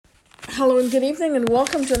Hello and good evening, and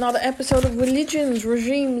welcome to another episode of Religions,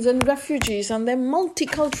 Regimes and Refugees and their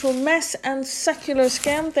multicultural mess and secular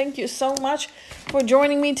scam. Thank you so much for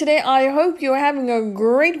joining me today. I hope you're having a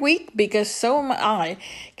great week, because so am I,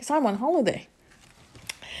 because I'm on holiday.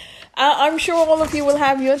 I'm sure all of you will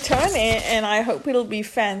have your turn, and I hope it'll be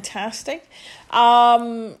fantastic.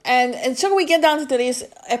 And so we get down to today's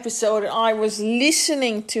episode. I was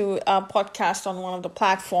listening to a podcast on one of the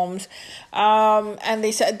platforms, and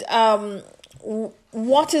they said,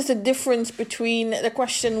 what is the difference between, the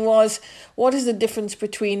question was, what is the difference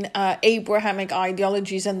between Abrahamic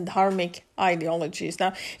ideologies and Dharmic ideologies?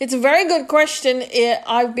 Now, it's a very good question.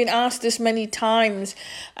 I've been asked this many times.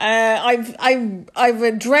 I've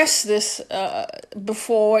addressed this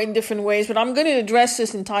before in different ways, but I'm going to address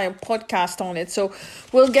this entire podcast on it. So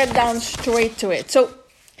we'll get down straight to it. So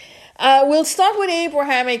we'll start with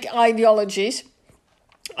Abrahamic ideologies.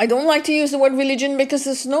 I don't like to use the word religion because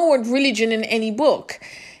there's no word religion in any book.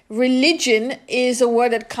 Religion is a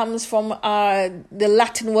word that comes from the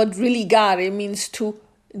Latin word religare. It means to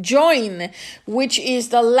join, which is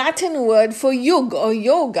the Latin word for yug or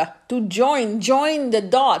yoga, to join the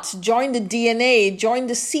dots, join the DNA, join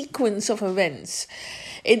the sequence of events.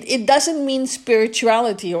 It doesn't mean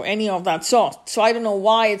spirituality or any of that sort. So I don't know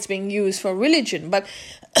why it's being used for religion, but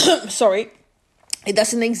it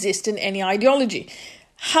doesn't exist in any ideology.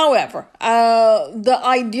 However, the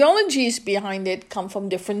ideologies behind it come from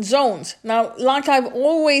different zones. Now, like I've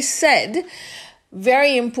always said,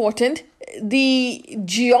 very important, the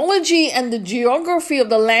geology and the geography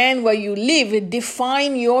of the land where you live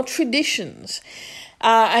define your traditions.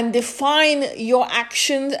 And define your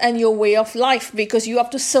actions and your way of life, because you have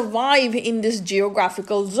to survive in this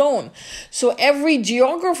geographical zone. So every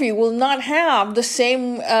geography will not have the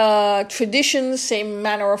same traditions, same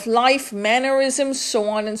manner of life, mannerisms, so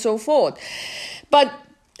on and so forth. But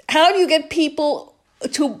how do you get people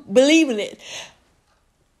to believe in it?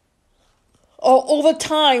 Or over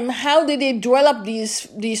time, how did they develop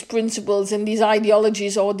these principles and these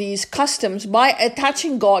ideologies or these customs? By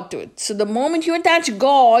attaching God to it. So the moment you attach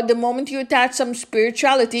God, the moment you attach some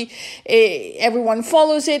spirituality, everyone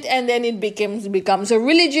follows it, and then it becomes a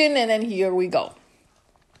religion, and then here we go.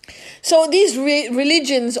 So these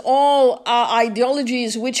religions all are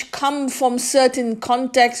ideologies which come from certain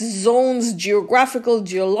contexts, zones, geographical,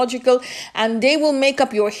 geological, and they will make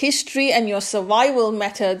up your history and your survival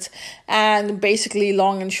methods. And basically,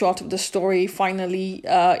 long and short of the story, finally,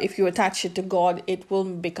 if you attach it to God, it will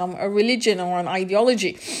become a religion or an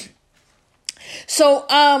ideology. So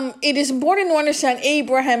it is important to understand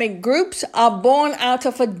Abrahamic groups are born out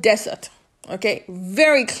of a desert. Okay,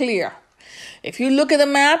 very clear. If you look at the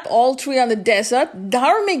map, all three are the desert.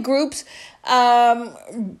 Dharmic groups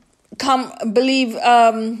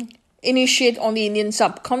initiate on the Indian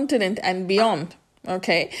subcontinent and beyond.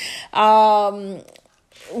 Okay,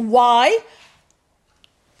 why?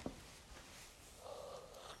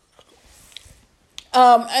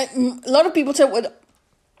 A lot of people say, well,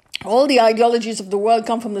 all the ideologies of the world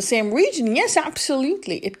come from the same region. Yes,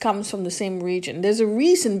 absolutely. It comes from the same region. There's a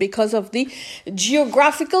reason, because of the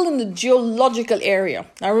geographical and the geological area.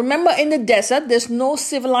 Now, remember, in the desert, there's no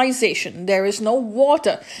civilization. There is no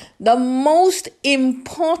water. The most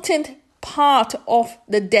important part of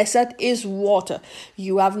the desert is water.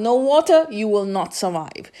 You have no water, you will not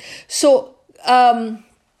survive. So,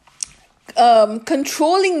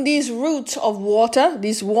 controlling these routes of water,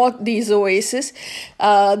 these oases,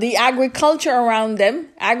 the agriculture around them.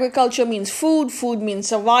 Agriculture means food means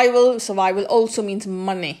survival. Survival also means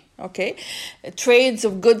money. Okay, trades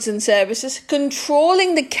of goods and services.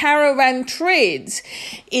 Controlling the caravan trades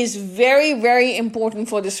is very, very important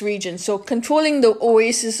for this region. So controlling the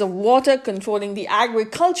oasis of water, controlling the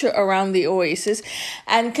agriculture around the oasis,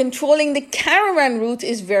 and controlling the caravan route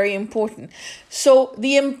is very important. So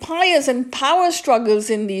the empires and power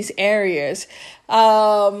struggles in these areas,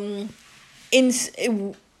 then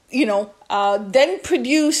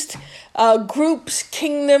produced groups,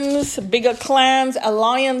 kingdoms, bigger clans,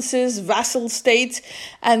 alliances, vassal states,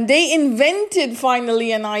 and they invented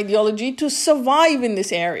finally an ideology to survive in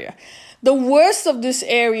this area. The worst of this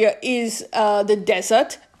area is the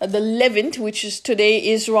desert, the Levant, which is today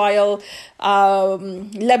Israel,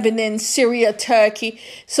 Lebanon, Syria, Turkey.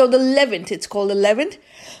 So the Levant, it's called the Levant.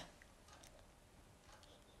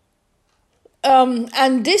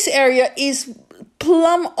 And this area is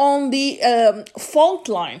plumb on the fault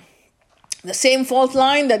line. The same fault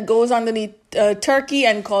line that goes underneath Turkey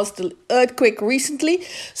and caused the earthquake recently.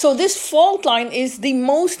 So this fault line is the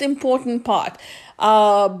most important part.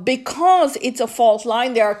 Because it's a fault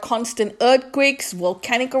line, there are constant earthquakes,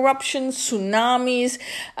 volcanic eruptions, tsunamis,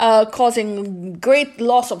 causing great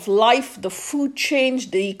loss of life, the food chain,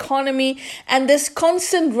 the economy, and this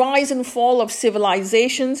constant rise and fall of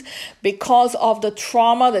civilizations because of the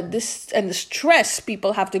trauma that this and the stress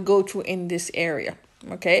people have to go through in this area.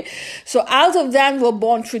 Okay, so out of that were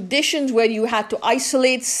born traditions where you had to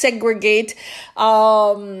isolate, segregate,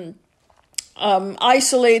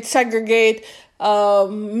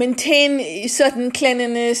 maintain certain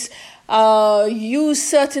cleanliness, use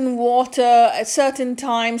certain water at certain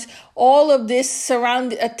times. All of this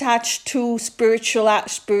attached to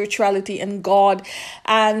spirituality and God,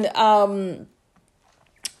 and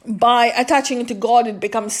by attaching it to God, it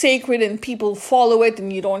becomes sacred and people follow it,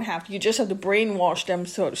 and you just have to brainwash them,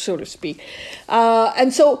 so to speak.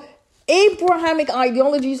 And so Abrahamic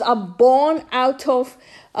ideologies are born out of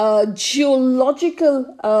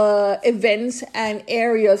geological events and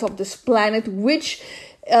areas of this planet which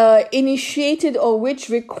initiated or which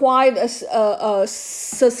required a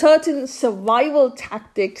certain survival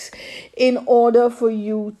tactics in order for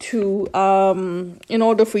you to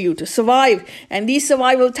survive. And these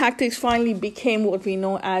survival tactics finally became what we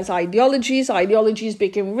know as ideologies. Ideologies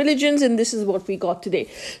became religions, and this is what we got today.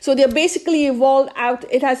 So they're basically evolved out.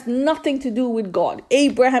 It has nothing to do with God.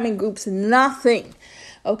 Abrahamic groups, nothing.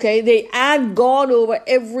 Okay, they add God over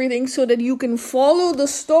everything so that you can follow the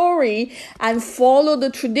story and follow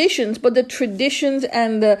the traditions, but the traditions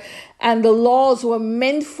and the laws were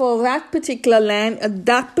meant for that particular land, at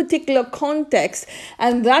that particular context,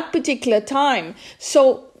 and that particular time.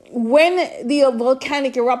 So when the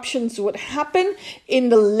volcanic eruptions would happen in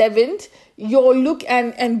the Levant, your look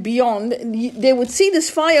and beyond, they would see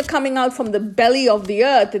this fire coming out from the belly of the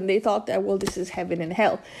earth, and they thought that, well, this is heaven and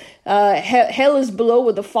hell. Hell is below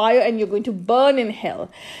with the fire, and you're going to burn in hell.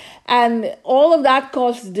 And all of that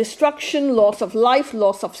caused destruction, loss of life,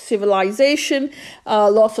 loss of civilization,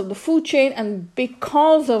 loss of the food chain. And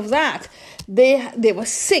because of that, they were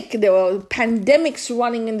sick. There were pandemics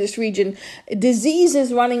running in this region,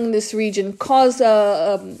 diseases running in this region, caused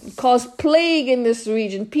plague in this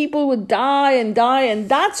region. People would die, and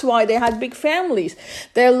that's why they had big families.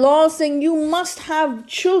 Their law saying you must have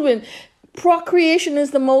children. Procreation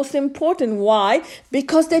is the most important. Why?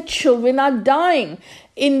 Because their children are dying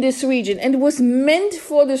in this region, and it was meant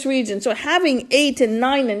for this region. So having 8 and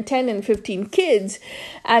 9 and 10 and 15 kids,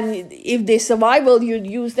 and if they survive, well, you'd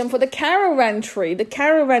use them for the caravan trade, the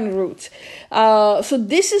caravan routes. So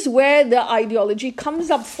this is where the ideology comes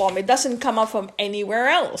up from. It doesn't come up from anywhere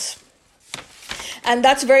else. And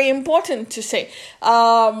that's very important to say.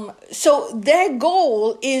 So their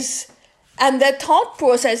goal is, and their thought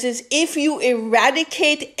process is, if you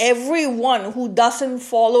eradicate everyone who doesn't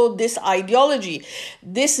follow this ideology,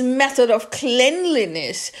 this method of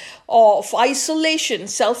cleanliness, of isolation,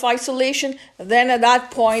 self-isolation, then at that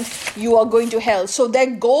point you are going to hell. So their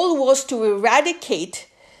goal was to eradicate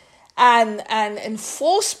and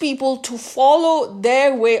force people to follow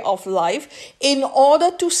their way of life in order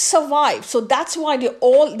to survive. So that's why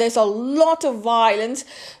there's a lot of violence,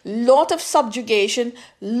 lot of subjugation,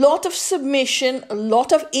 lot of submission, a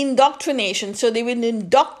lot of indoctrination. So they will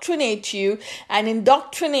indoctrinate you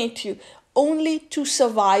only to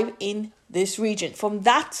survive in this region. From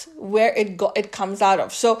that's where it comes out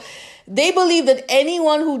of. So they believe that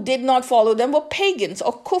anyone who did not follow them were pagans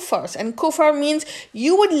or kuffars, and kuffar means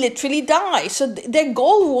you would literally die. So their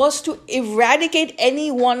goal was to eradicate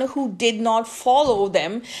anyone who did not follow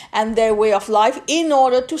them and their way of life in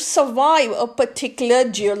order to survive a particular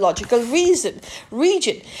geological region.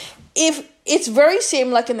 If it's very same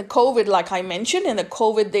like in the COVID, like I mentioned. In the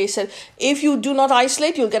COVID, they said, if you do not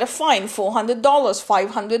isolate, you'll get a fine, $400,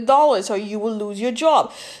 $500, or you will lose your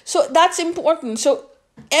job. So that's important. So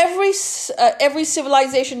every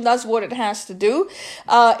civilization does what it has to do.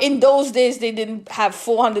 In those days, they didn't have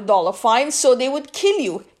 $400 fines, so they would kill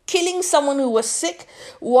you. Killing someone who was sick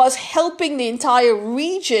was helping the entire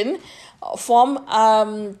region from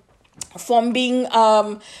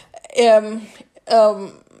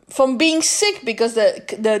being sick, because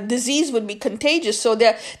the disease would be contagious. So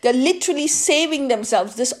they're literally saving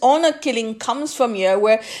themselves. This honor killing comes from here,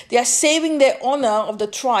 where they are saving their honor of the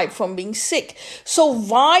tribe from being sick. So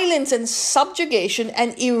violence and subjugation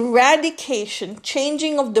and eradication,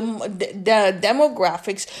 changing of the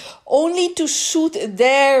demographics, only to suit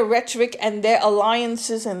their rhetoric and their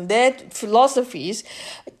alliances and their philosophies,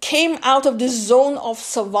 came out of the zone of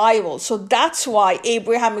survival. So that's why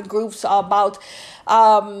Abrahamic groups are about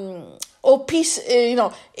or peace,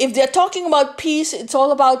 if they're talking about peace, it's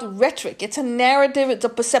all about rhetoric. It's a narrative. It's a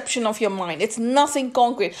perception of your mind. It's nothing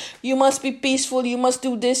concrete. You must be peaceful. You must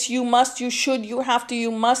do this. You must, you should, you have to,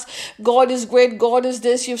 you must. God is great. God is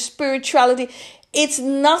this. You have spirituality. It's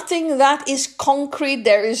nothing that is concrete.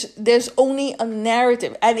 There's only a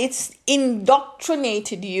narrative, and it's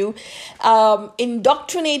indoctrinated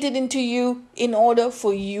into you in order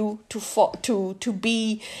for you to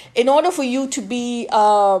be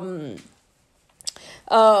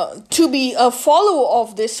a follower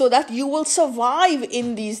of this, so that you will survive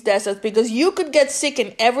in these deserts, because you could get sick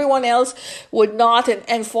and everyone else would not,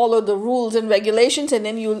 and follow the rules and regulations, and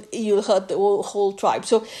then you'll hurt the whole tribe.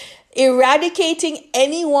 So eradicating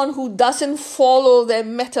anyone who doesn't follow their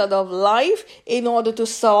method of life in order to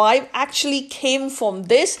survive actually came from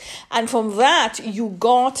this, and from that you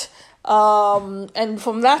got laws.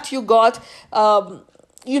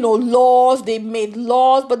 They made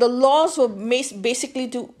laws, but the laws were basically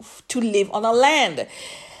to live on a land.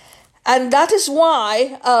 And that is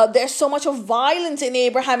why there's so much of violence in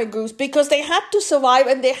Abrahamic groups, because they had to survive,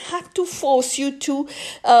 and they had to force you to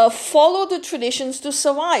follow the traditions to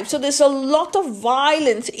survive. So there's a lot of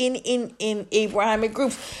violence in Abrahamic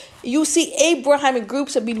groups. You see, Abrahamic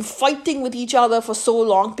groups have been fighting with each other for so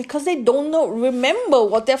long because they don't remember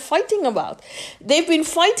what they're fighting about. They've been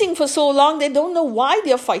fighting for so long, they don't know why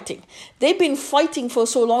they're fighting. They've been fighting for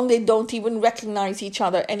so long, they don't even recognize each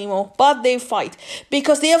other anymore, but they fight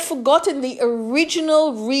because they have forgotten the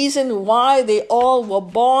original reason why they all were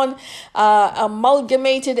born,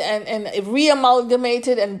 amalgamated and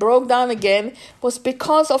re-amalgamated and broke down again, was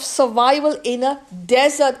because of survival in a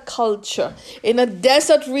desert culture, in a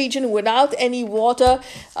desert region without any water,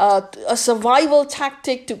 a survival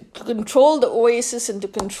tactic to control the oasis and to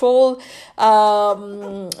control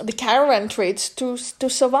the caravan trades to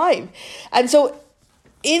survive. And so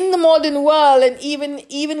in the modern world, and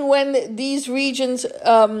even when these regions,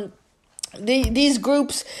 these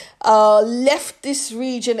groups left this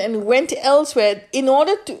region and went elsewhere, in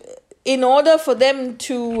order for them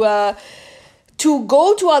to go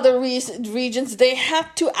to other regions, they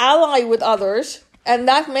had to ally with others. And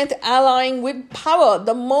that meant allying with power.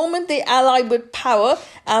 The moment they allied with power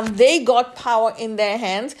and they got power in their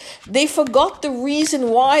hands, they forgot the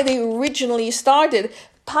reason why they originally started.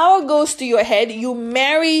 Power goes to your head. You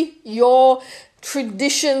marry your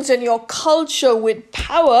traditions and your culture with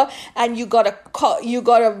power, and you got a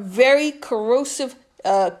very corrosive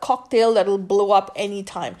cocktail that'll blow up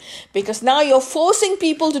anytime, because now you're forcing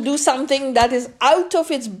people to do something that is out of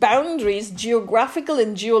its boundaries, geographical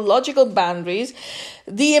and geological boundaries.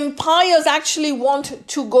 The empires actually want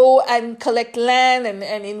to go and collect land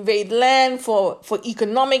and invade land for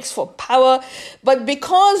economics, for power. But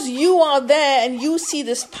because you are there and you see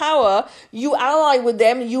this power, you ally with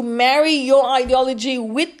them, you marry your ideology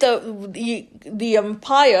with the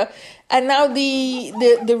empire. And now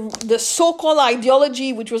the so-called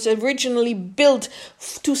ideology, which was originally built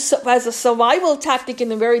as a survival tactic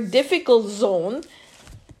in a very difficult zone,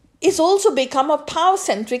 it's also become a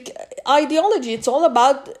power-centric ideology. It's all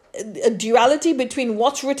about a duality between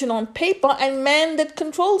what's written on paper and man that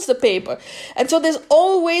controls the paper. And so there's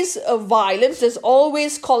always violence, there's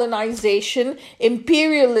always colonization,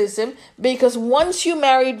 imperialism, because once you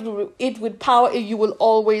marry it with power, you will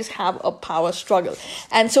always have a power struggle.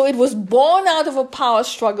 And so it was born out of a power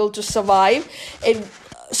struggle to survive. A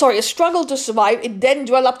struggle to survive. It then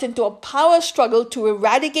developed into a power struggle to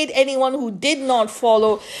eradicate anyone who did not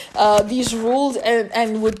follow these rules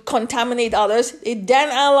and would contaminate others. It then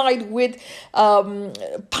allied with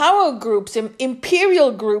power groups,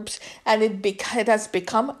 imperial groups, and it has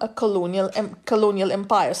become a colonial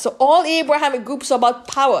empire. So all Abrahamic groups are about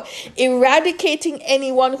power, eradicating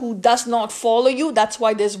anyone who does not follow you. That's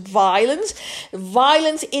why there's violence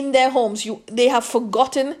in their homes. They have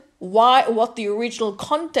forgotten what the original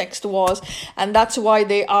context was, and that's why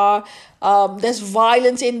there's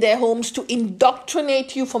violence in their homes to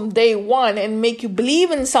indoctrinate you from day one and make you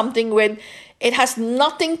believe in something when it has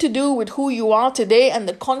nothing to do with who you are today and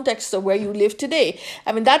the context of where you live today.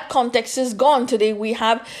 I mean, that context is gone today. We've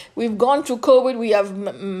gone through COVID, we have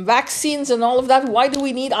vaccines and all of that. Why do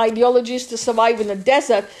we need ideologies to survive in a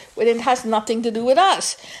desert when it has nothing to do with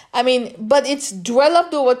us? I mean, but it's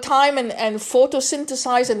developed over time and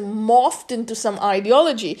photosynthesized and morphed into some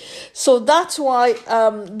ideology. So that's why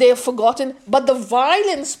they're forgotten. But the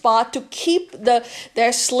violence part, to keep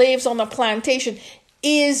their slaves on a plantation,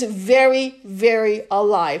 is very, very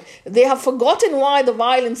alive. They have forgotten why the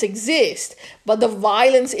violence exists, but the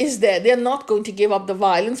violence is there. They're not going to give up the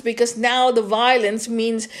violence, because now the violence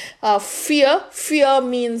means fear. Fear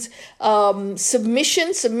means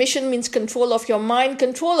submission. Submission means control of your mind.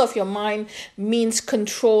 Control of your mind means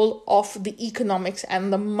control of the economics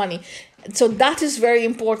and the money. So that is very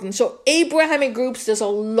important. So Abrahamic groups, there's a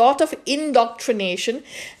lot of indoctrination.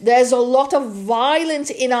 There's a lot of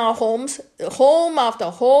violence in our homes, home after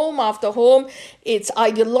home after home. It's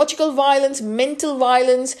ideological violence, mental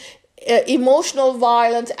violence, emotional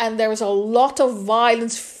violence, and there is a lot of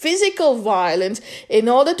violence, physical violence, in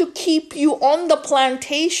order to keep you on the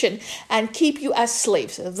plantation and keep you as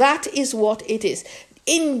slaves. That is what it is.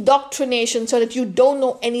 Indoctrination, so that you don't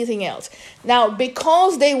know anything else. Now,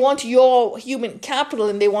 because they want your human capital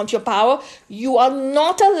and they want your power, you are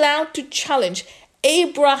not allowed to challenge.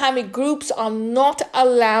 Abrahamic groups are not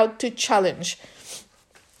allowed to challenge.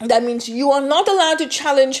 That means you are not allowed to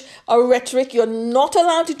challenge a rhetoric. You're not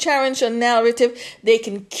allowed to challenge a narrative. They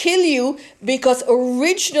can kill you, because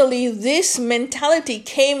originally this mentality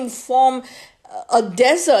came from a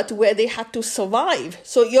desert where they had to survive.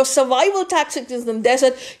 So your survival tactics in the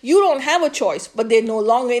desert, you don't have a choice, but they're no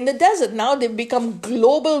longer in the desert. Now they've become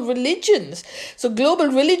global religions. So global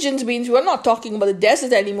religions means we're not talking about the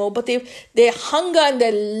desert anymore, but their hunger and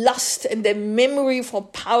their lust and their memory for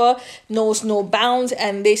power knows no bounds,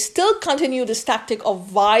 and they still continue this tactic of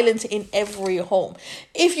violence in every home.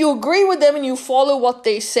 If you agree with them and you follow what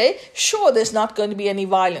they say, sure, there's not going to be any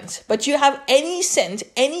violence. But you have any sense,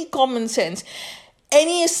 any common sense,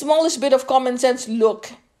 any smallest bit of common sense,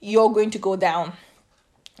 look, you're going to go down.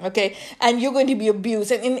 Okay, and you're going to be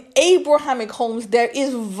abused. And in Abrahamic homes, there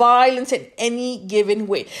is violence in any given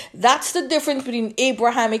way. That's the difference between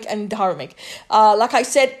Abrahamic and Dharmic. Like I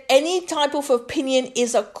said, any type of opinion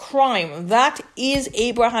is a crime. That is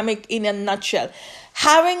Abrahamic in a nutshell.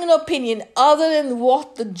 Having an opinion other than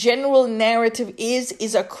what the general narrative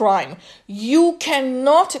is a crime. You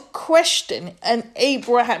cannot question an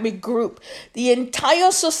Abrahamic group. The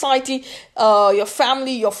entire society, your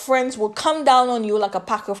family, your friends will come down on you like a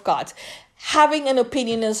pack of cards. Having an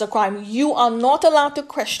opinion is a crime. You are not allowed to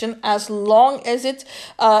question as long as it's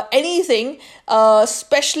anything,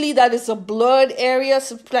 especially that it's a blurred area,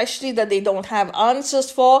 especially that they don't have answers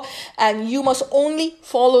for. And you must only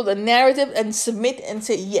follow the narrative and submit and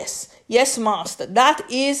say, yes, master. That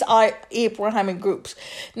is our Abrahamic groups.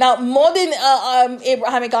 Now, modern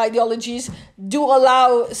Abrahamic ideologies do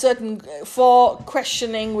allow certain for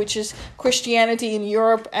questioning, which is Christianity in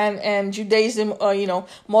Europe and Judaism,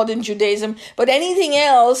 modern Judaism. But anything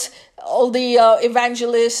else, all the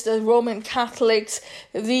evangelists, the Roman Catholics,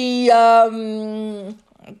 the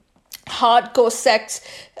hardcore sects,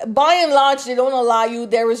 by and large, they don't allow you.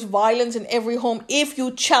 There is violence in every home if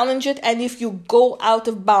you challenge it and if you go out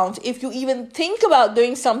of bounds. If you even think about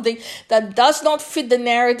doing something that does not fit the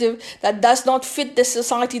narrative, that does not fit the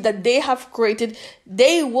society that they have created,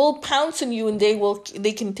 they will pounce on you and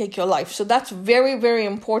they can take your life. So that's very, very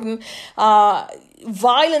important.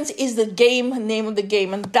 Violence is the name of the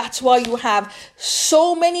game, and that's why you have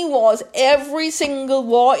so many wars. Every single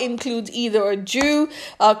war includes either a Jew,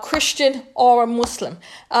 a Christian, or a Muslim.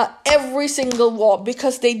 Every single war,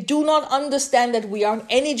 because they do not understand that we are an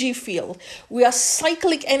energy field. We are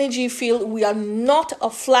cyclic energy field. We are not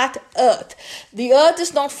a flat earth. The earth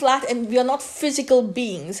is not flat, and we are not physical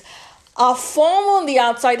beings. Our form on the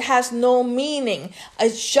outside has no meaning.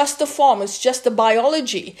 It's just a form. It's just the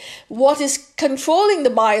biology. What is controlling the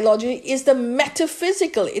biology is the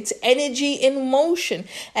metaphysical. It's energy in motion.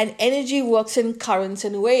 And energy works in currents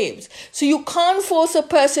and waves. So you can't force a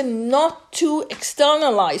person not to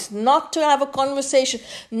externalize, not to have a conversation,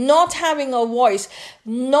 not having a voice.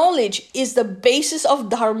 Knowledge is the basis of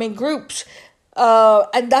dharmic groups.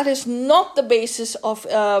 And that is not the basis of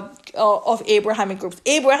Abrahamic groups.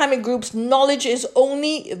 Abrahamic groups, knowledge is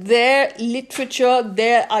only their literature,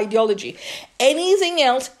 their ideology. Anything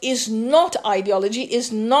else is not ideology,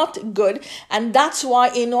 is not good. And that's why,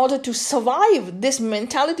 in order to survive, this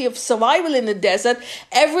mentality of survival in the desert,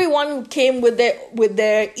 everyone came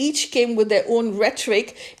each came with their own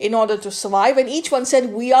rhetoric in order to survive. And each one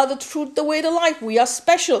said, we are the truth, the way, the life. We are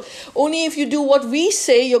special. Only if you do what we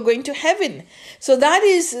say, you're going to heaven. So that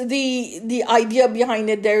is the idea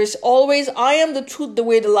behind it. There is always, I am the truth, the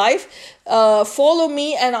way, the life. Follow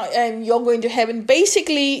me and you're going to heaven.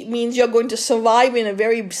 Basically means you're going to survive in a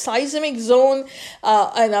very seismic zone,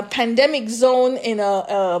 in a pandemic zone, in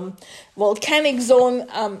a volcanic zone,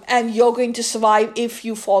 and you're going to survive if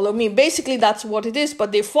you follow me. Basically, that's what it is.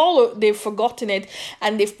 But they've forgotten it,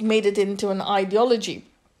 and they've made it into an ideology.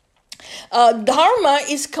 Dharma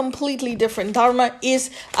is completely different. Dharma is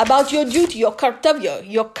about your duty, your kartavya.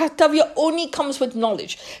 Your kartavya only comes with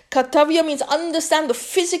knowledge. Kartavya means understand the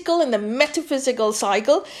physical and the metaphysical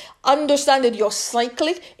cycle. Understand that you're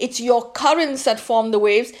cyclic. It's your currents that form the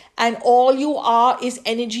waves, and all you are is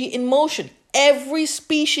energy in motion. Every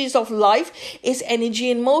species of life is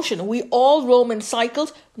energy in motion. We all roam in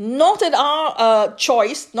cycles, not at our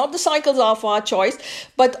choice, not the cycles are for our choice,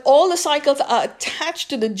 but all the cycles are attached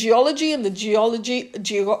to the geology and the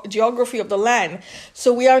geography of the land.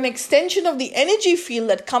 So we are an extension of the energy field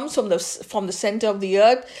that comes from the center of the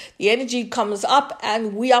earth. The energy comes up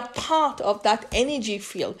and we are part of that energy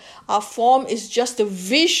field. Our form is just a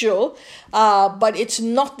visual, but it's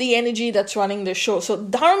not the energy that's running the show. So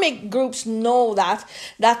dharmic groups know that.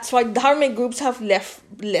 That's why dharmic groups have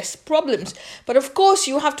less problems. But of course,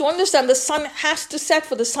 you have to understand the sun has to set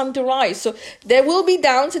for the sun to rise. So there will be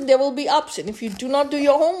downs and there will be ups. And if you do not do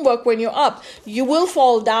your homework when you're up, you will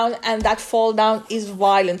fall down, and that fall down is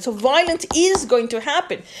violent. So violence is going to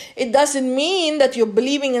happen. It doesn't mean that you're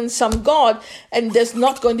believing in some God and there's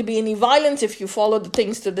not going to be any violence if you follow the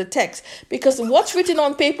things to the text. Because what's written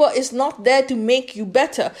on paper is not there to make you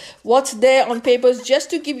better. What's there on paper is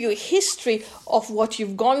just to give you a history of what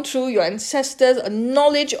you've gone through, your ancestors, a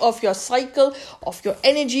knowledge of your cycle, of your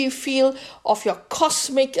energy field, of your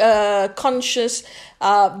cosmic conscious.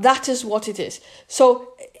 That is what it is.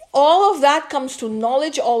 So all of that comes to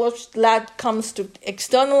knowledge, all of that comes to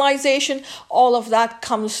externalization, all of that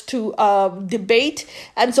comes to debate.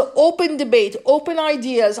 And so open debate, open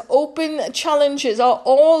ideas, open challenges are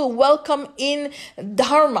all welcome in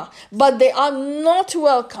Dharma, but they are not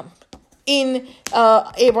welcome in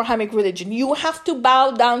Abrahamic religion. You have to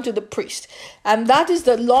bow down to the priest. And that is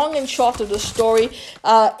the long and short of the story.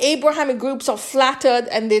 Abrahamic groups are flattered,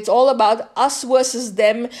 and it's all about us versus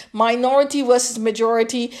them, minority versus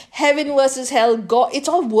majority, heaven versus hell, God. It's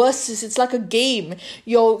all versus. It's like a game.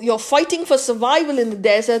 You're fighting for survival in the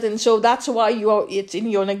desert, and so that's why you're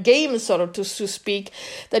in a game, sort of, to speak,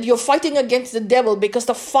 that you're fighting against the devil, because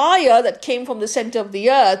the fire that came from the center of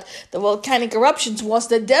the earth, the volcanic eruptions, was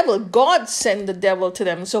the devil. God sent the devil to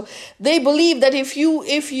them. So they believe that if you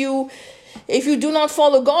do not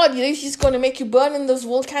follow God, He's going to make you burn in those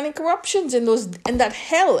volcanic eruptions, in that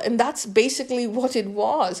hell. And that's basically what it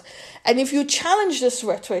was. And if you challenge this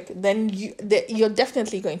rhetoric, then you're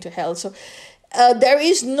definitely going to hell. So there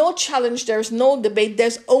is no challenge, there is no debate,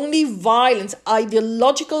 there's only violence,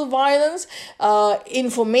 ideological violence,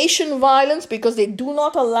 information violence, because they do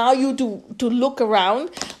not allow you to look around.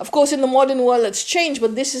 Of course, in the modern world it's changed,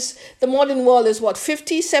 but the modern world is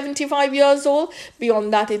 50, 75 years old.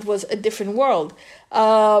 Beyond that, it was a different world.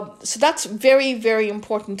 So that's very, very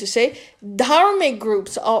important to say. Dharmic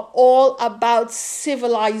groups are all about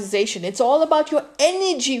civilization. It's all about your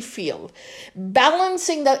energy field,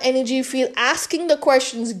 balancing that energy field, asking the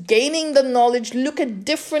questions, gaining the knowledge, look at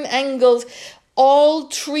different angles, all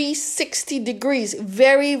 360 degrees,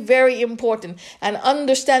 very, very important. And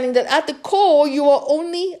understanding that at the core, you are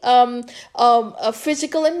only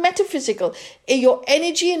physical and metaphysical. Your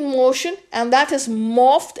energy in motion, and that is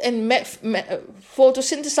morphed and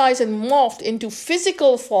photosynthesized and morphed into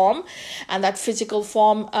physical form. And that physical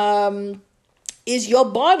form is your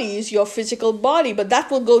body, is your physical body, but that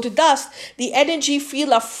will go to dust. The energy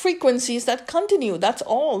field of frequencies that continue. That's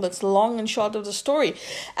all. That's the long and short of the story.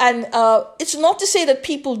 And it's not to say that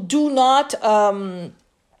people do not in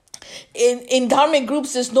dharmic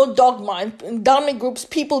groups there's no dogma. In dharmic groups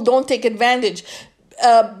people don't take advantage.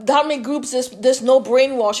 Dharmic groups there's no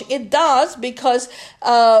brainwashing. It does, because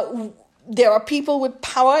there are people with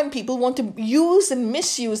power, and people want to use and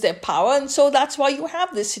misuse their power, and so that's why you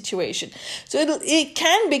have this situation. So it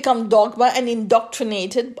can become dogma and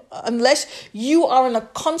indoctrinated unless you are on a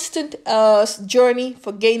constant journey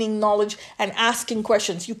for gaining knowledge and asking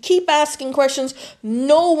questions. You keep asking questions.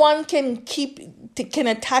 No one can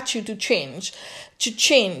attach you to change.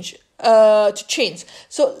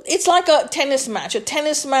 So it's like a tennis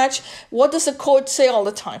match. What does the coach say all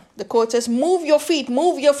the time? The coach says, move your feet,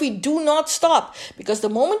 do not stop. Because the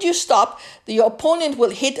moment you stop, your opponent will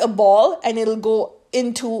hit a ball and it'll go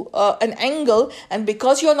into an angle, and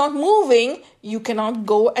because you're not moving, you cannot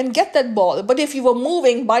go and get that ball. But if you were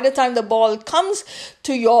moving, by the time the ball comes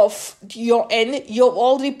to your end, you've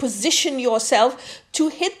already positioned yourself to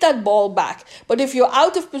hit that ball back. But if you're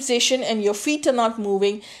out of position and your feet are not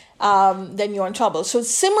moving, then you're in trouble. So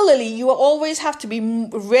similarly, you always have to be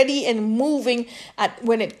ready and moving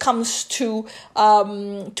when it comes to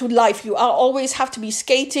life. You always have to be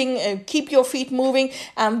skating and keep your feet moving,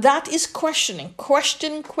 and that is questioning.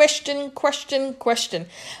 Question.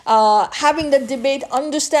 Having the debate,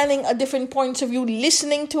 understanding a different points of view,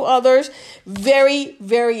 listening to others, very,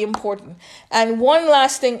 very important. And one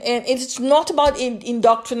last thing, and it's not about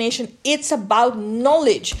indoctrination, it's about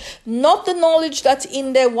knowledge. Not the knowledge that's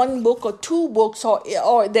in their one book or two books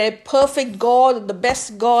or their perfect God or the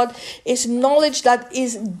best God. It's knowledge that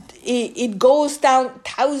it goes down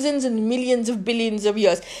thousands and millions of billions of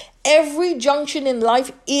years. Every junction in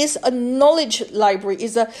life is a knowledge library,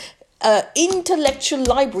 is a intellectual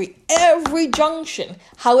library. Every junction,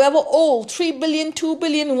 however old, 3 billion, 2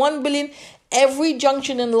 billion, 1 billion, every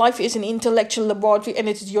junction in life is an intellectual laboratory, and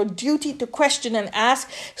it is your duty to question and ask.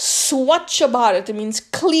 Swatch about it. It means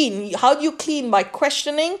clean. How do you clean? By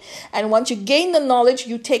questioning. And once you gain the knowledge,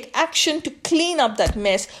 you take action to clean up that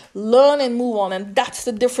mess, learn and move on. And that's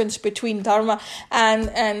the difference between Dharma and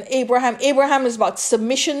Abraham. Abraham is about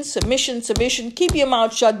submission. Keep your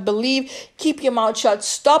mouth shut. Believe. Keep your mouth shut.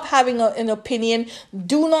 Stop having an opinion.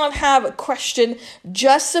 Do not have a question.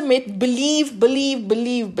 Just submit. Believe.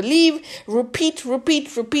 Repeat,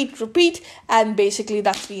 and basically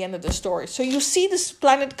that's the end of the story. So you see this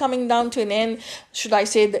planet coming down to an end, should I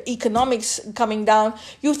say the economics coming down.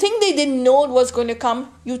 You think they didn't know it was going to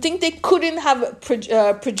come? You think they couldn't have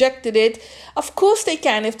projected it? Of course they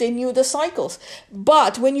can if they knew the cycles.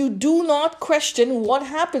 But when you do not question, what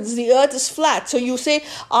happens? The earth is flat. So you say,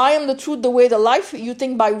 I am the truth, the way, the life. You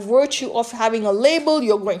think by virtue of having a label,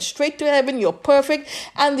 you're going straight to heaven, you're perfect,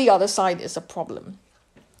 and the other side is a problem.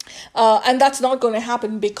 And that's not going to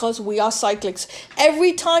happen because we are cyclics.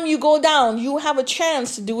 Every time you go down, you have a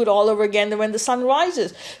chance to do it all over again when the sun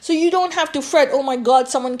rises. So you don't have to fret, oh my God,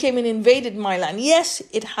 someone came and invaded my land. Yes,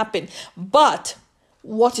 it happened. But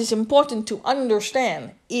what is important to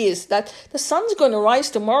understand is that the sun's going to rise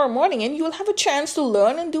tomorrow morning and you'll have a chance to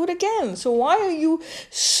learn and do it again. So why are you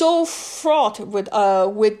so fraught with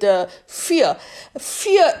fear?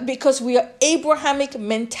 Fear because we are Abrahamic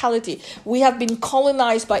mentality. We have been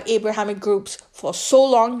colonized by Abrahamic groups for so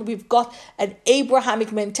long. We've got an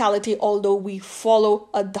Abrahamic mentality, although we follow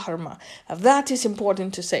a Dharma. That is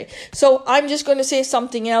important to say. So I'm just going to say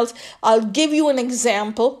something else. I'll give you an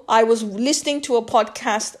example. I was listening to a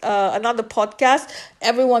podcast, another podcast.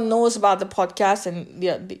 Everyone knows about the podcast, and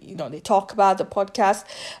they talk about the podcast.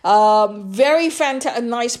 Very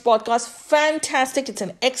nice podcast, fantastic. It's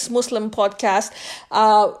an ex-Muslim podcast.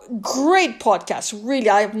 Great podcast, really.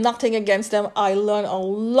 I have nothing against them. I learn a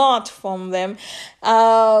lot from them,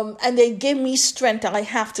 and they give me strength, I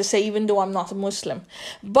have to say, even though I'm not a Muslim.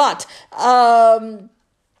 But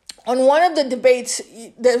on one of the debates,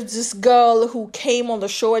 there was this girl who came on the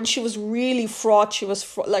show, and she was really fraught. She was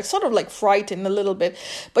sort of frightened a little bit,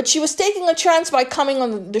 but she was taking a chance by coming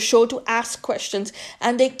on the show to ask questions,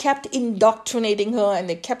 and they kept indoctrinating her, and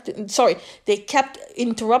they kept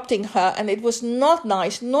interrupting her, and it was not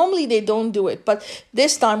nice. Normally they don't do it, but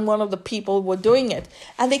this time one of the people were doing it,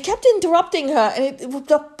 and they kept interrupting her, and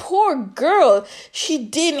the poor girl, she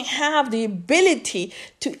didn't have the ability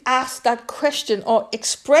to ask that question or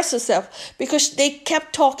express herself because they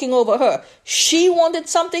kept talking over her. She wanted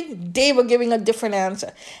something, they were giving a different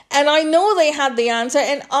answer. And I know they had the answer,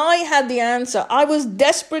 and I had the answer. I was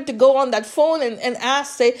desperate to go on that phone and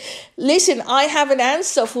ask, say, listen, I have an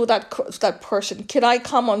answer for that person. Can I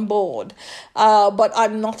come on board? But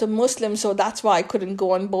I'm not a Muslim, so that's why I couldn't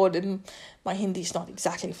go on board. And my Hindi is not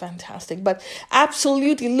exactly fantastic, but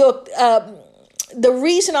absolutely, look, the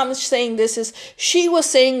reason I'm saying this is she was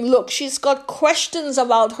saying, look, she's got questions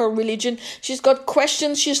about her religion. She's got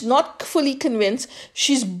questions. She's not fully convinced.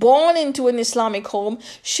 She's born into an Islamic home.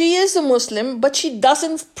 She is a Muslim, but she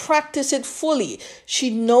doesn't practice it fully. She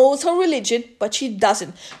knows her religion, but she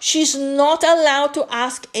doesn't. She's not allowed to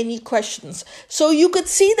ask any questions. So you could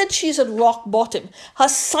see that she's at rock bottom. Her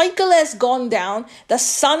cycle has gone down. The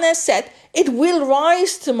sun has set. It will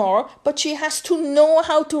rise tomorrow, but she has to know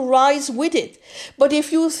how to rise with it. But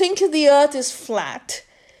if you think the earth is flat,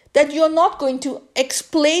 then you're not going to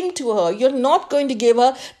explain to her, you're not going to give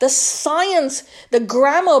her the science, the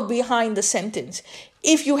grammar behind the sentence.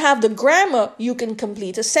 If you have the grammar, you can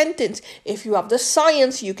complete a sentence. If you have the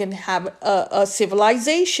science, you can have a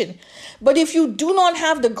civilization. But if you do not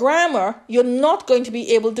have the grammar, you're not going to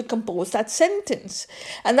be able to compose that sentence.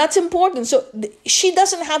 And that's important. So she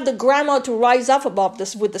doesn't have the grammar to rise up above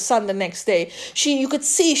this with the sun the next day. You could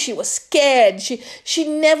see she was scared. She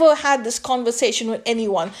never had this conversation with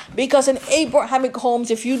anyone, because in Abrahamic homes,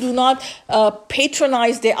 if you do not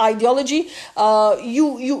patronize their ideology,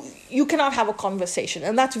 you cannot have a conversation.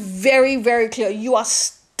 And that's very, very clear. You are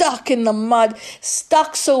stuck in the mud,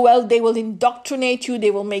 stuck so well, they will indoctrinate you, they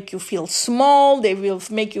will make you feel small, they will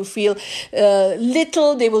make you feel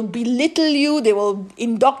little, they will belittle you, they will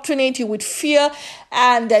indoctrinate you with fear,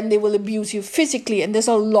 and then they will abuse you physically. And there's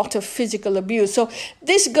a lot of physical abuse. So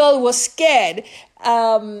this girl was scared.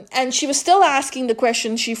 And she was still asking the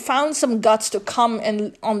question. She found some guts to come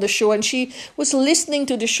on the show, and she was listening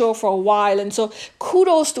to the show for a while. And so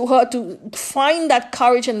kudos to her to find that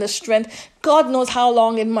courage and the strength. God knows how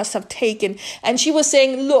long it must have taken. And she was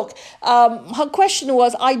saying, look, her question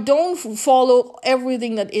was, I don't follow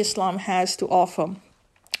everything that Islam has to offer.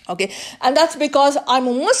 Okay. And that's because I'm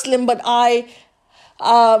a Muslim, but I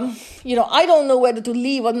don't know whether to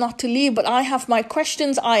leave or not to leave, but I have my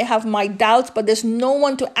questions, I have my doubts, but there's no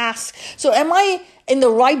one to ask. So am I in the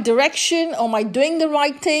right direction? Am I doing the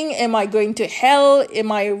right thing? Am I going to hell?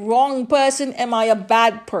 Am I a wrong person? Am I a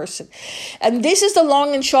bad person? And this is the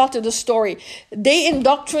long and short of the story. They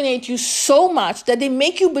indoctrinate you so much that they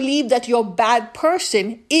make you believe that you're a bad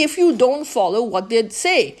person if you don't follow what they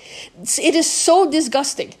say. It is so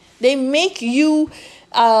disgusting. They make you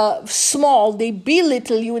small, they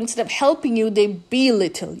belittle you. Instead of helping you, they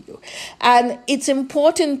belittle you. And it's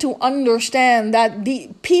important to understand that the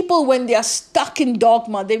people, when they are stuck in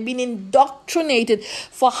dogma, they've been indoctrinated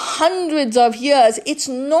for hundreds of years. It's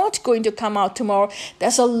not going to come out tomorrow.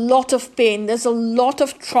 There's a lot of pain, there's a lot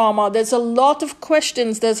of trauma, there's a lot of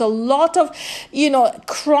questions, there's a lot of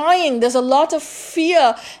crying, there's a lot of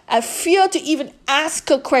fear, fear to even ask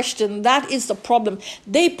a question. That is the problem.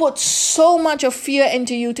 They put so much of fear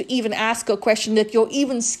into you to even ask a question that you're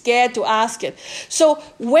even scared to ask it. So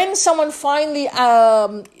when someone finally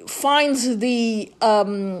finds the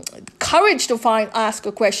courage to ask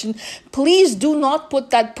a question, please do not put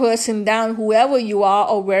that person down, whoever you are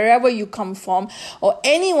or wherever you come from, or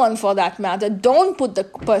anyone for that matter. Don't put the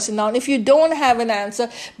person down. If you don't have an answer,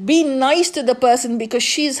 be nice to the person, because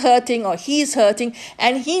she's hurting or he's hurting,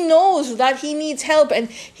 and he knows that he needs help, and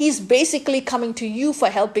he's basically coming to you for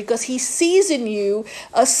help because he sees in you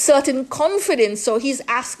a certain confidence. So he's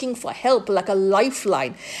asking for help, like a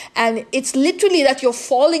lifeline. And it's literally that you're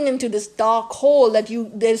falling into this dark hole that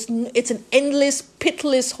it's an endless,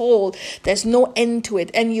 pitiless hole. There's no end to it,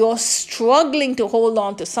 and you're struggling to hold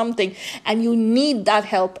on to something, and you need that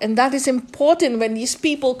help. And that is important. When these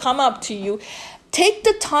people come up to you, take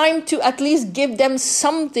the time to at least give them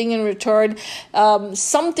something in return,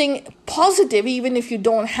 something positive, even if you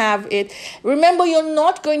don't have it. Remember, you're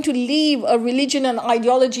not going to leave a religion and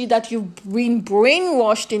ideology that you've been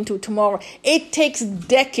brainwashed into tomorrow. It takes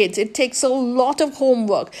decades. It takes a lot of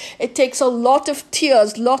homework. It takes a lot of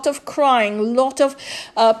tears, lot of crying, lot of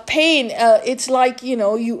pain. It's like,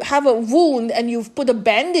 you have a wound and you've put a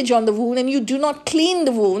bandage on the wound and you do not clean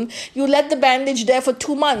the wound. You let the bandage there for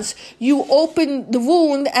 2 months. You open the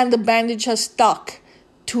wound and the bandage has stuck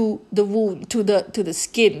to the wound, to the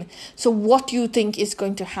skin. So what do you think is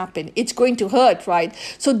going to happen? It's going to hurt, right?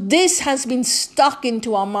 So this has been stuck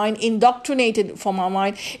into our mind, indoctrinated from our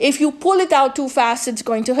mind. If you pull it out too fast, it's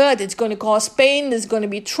going to hurt. It's going to cause pain. There's going to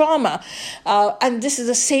be trauma. And this is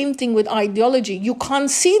the same thing with ideology. You can't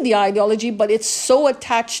see the ideology, but it's so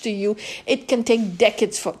attached to you, it can take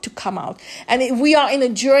decades to come out. And we are in a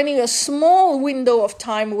journey, a small window of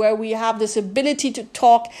time where we have this ability to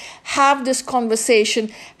talk, have this conversation,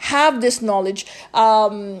 have this knowledge,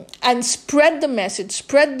 and spread the message,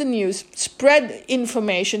 spread the news, spread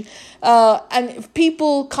information. And if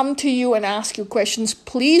people come to you and ask you questions,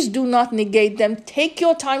 please do not negate them. Take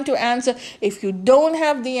your time to answer. If you don't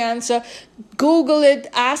have the answer, Google it,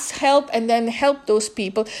 ask help, and then help those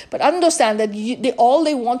people. But understand that all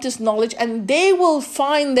they want is knowledge, and they will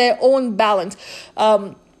find their own balance.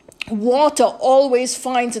 Water always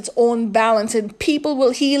finds its own balance, and people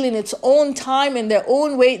will heal in its own time, in their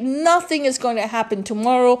own way. Nothing is going to happen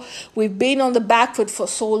tomorrow. We've been on the back foot for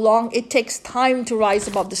so long. It takes time to rise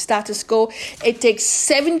above the status quo. It takes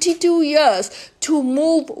 72 years to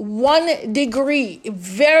move 1 degree.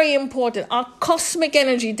 Very important. Our cosmic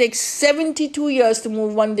energy takes 72 years to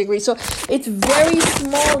move 1 degree. So it's very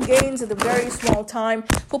small gains at a very small time.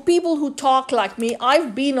 For people who talk like me,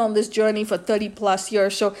 I've been on this journey for 30 plus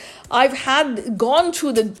years. So I've gone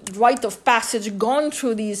through the rite of passage, gone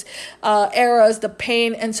through these eras, the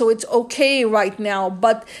pain. And so it's okay right now.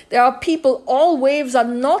 But there are people, all waves are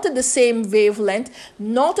not at the same wavelength,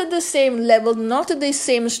 not at the same level, not at the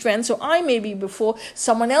same strength. So I may be before,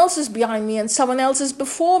 someone else is behind me, and someone else is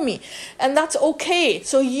before me. And that's okay.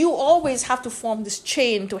 So you always have to form this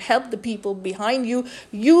chain to help the people behind you.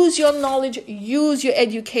 Use your knowledge, use your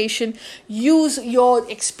education, use your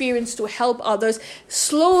experience to help others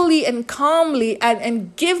slowly and calmly,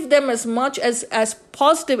 and give them as much as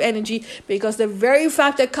positive energy, because the very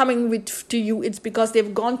fact they're coming to you, it's because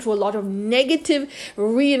they've gone through a lot of negative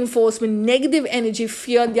reinforcement, negative energy,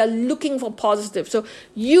 fear, and they're looking for positive. So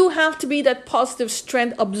you have to be that positive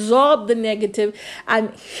strength, absorb the negative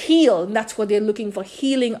and heal. And that's what they're looking for,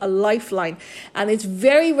 healing, a lifeline. And it's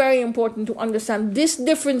very, very important to understand this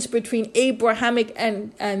difference between Abrahamic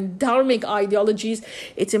and Dharmic ideologies.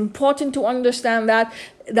 It's important to understand that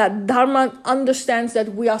Dharma understands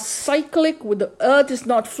that we are cyclic. With the earth is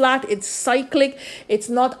not flat, it's cyclic. It's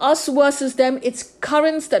not us versus them, it's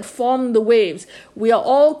currents that form the waves. We are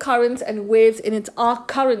all currents and waves, and it's our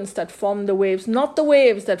currents that form the waves, not the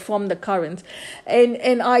waves that form the currents.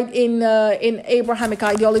 In Abrahamic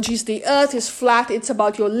ideologies, the earth is flat. It's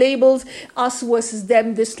about your labels, us versus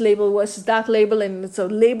them, this label versus that label, and it's a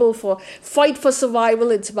label for fight for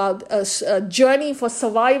survival. It's about a journey for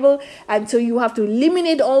survival, and so you have to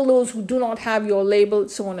eliminate all those who do not have your label,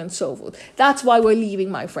 so on and so forth. That's why we're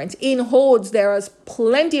leaving, my friends. In hordes, there is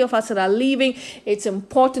plenty of us that are leaving. It's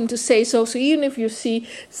important to say so. So even if you see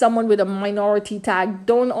someone with a minority tag,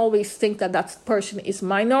 don't always think that person is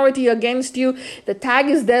minority against you. The tag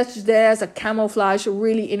is there as a camouflage.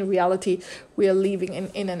 Really, in reality, we are leaving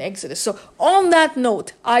in an exodus. So on that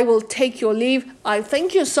note, I will take your leave. I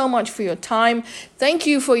thank you so much for your time. Thank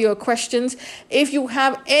you for your questions. If you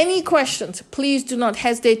have any questions, please do not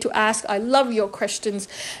hesitate to ask. I love your questions.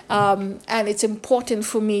 And it's important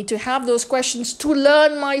for me to have those questions, to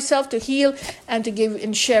learn myself, to heal, and to give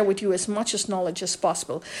and share with you as much as knowledge as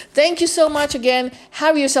possible. Thank you so much again.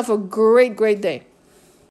 Have yourself a great, great day.